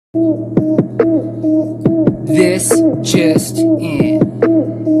This just in.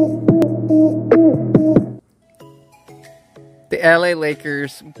 The LA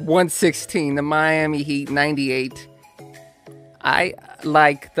Lakers 116, the Miami Heat 98. I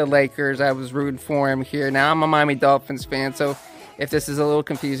like the Lakers. I was rooting for him here. Now I'm a Miami Dolphins fan, so if this is a little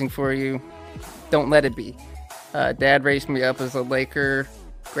confusing for you, don't let it be. Dad raised me up as a Laker,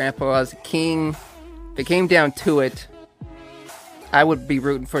 Grandpa as a King. If it came down to it, I would be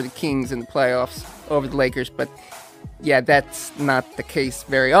rooting for the Kings in the playoffs over the Lakers, but yeah, that's not the case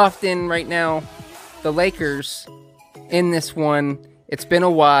very often right now. The Lakers, in this one, it's been a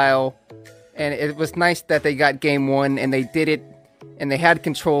while, and it was nice that they got game one, and they did it, and they had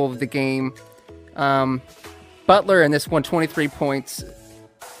control of the game. Butler in this one, 23 points.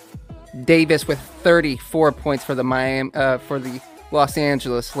 Davis with 34 points for the Los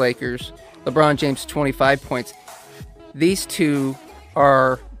Angeles Lakers. LeBron James, 25 points. These two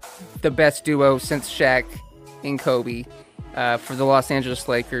are the best duo since Shaq and Kobe for the Los Angeles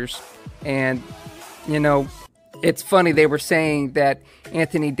Lakers. And, you know, it's funny, they were saying that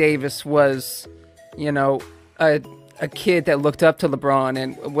Anthony Davis was, you know, a kid that looked up to LeBron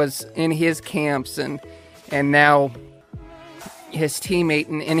and was in his camps, and now his teammate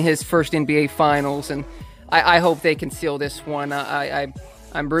in his first NBA Finals. And I hope they can seal this one.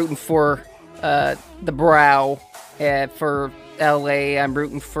 I'm rooting for the Brow for LA. I'm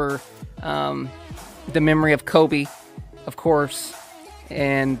rooting for the memory of Kobe, of course,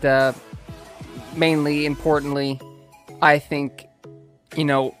 and mainly, importantly, I think, you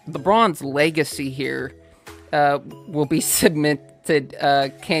know, LeBron's legacy here will be cemented.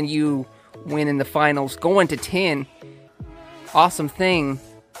 Can you win in the finals? Going to 10, awesome thing.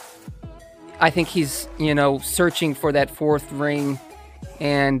 I think he's, you know, searching for that fourth ring,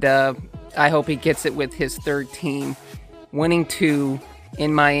 and I hope he gets it with his third team. Winning 2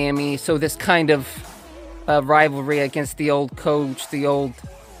 in Miami, so this kind of rivalry against the old coach, the old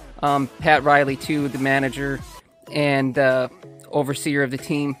Pat Riley too, the manager and overseer of the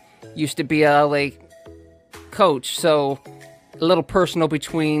team, used to be a LA coach, so a little personal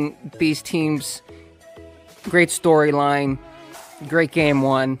between these teams. Great storyline, great game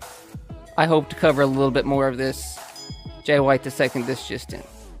one. I hope to cover a little bit more of this. Jay White II, this just in.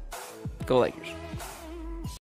 Go Lakers.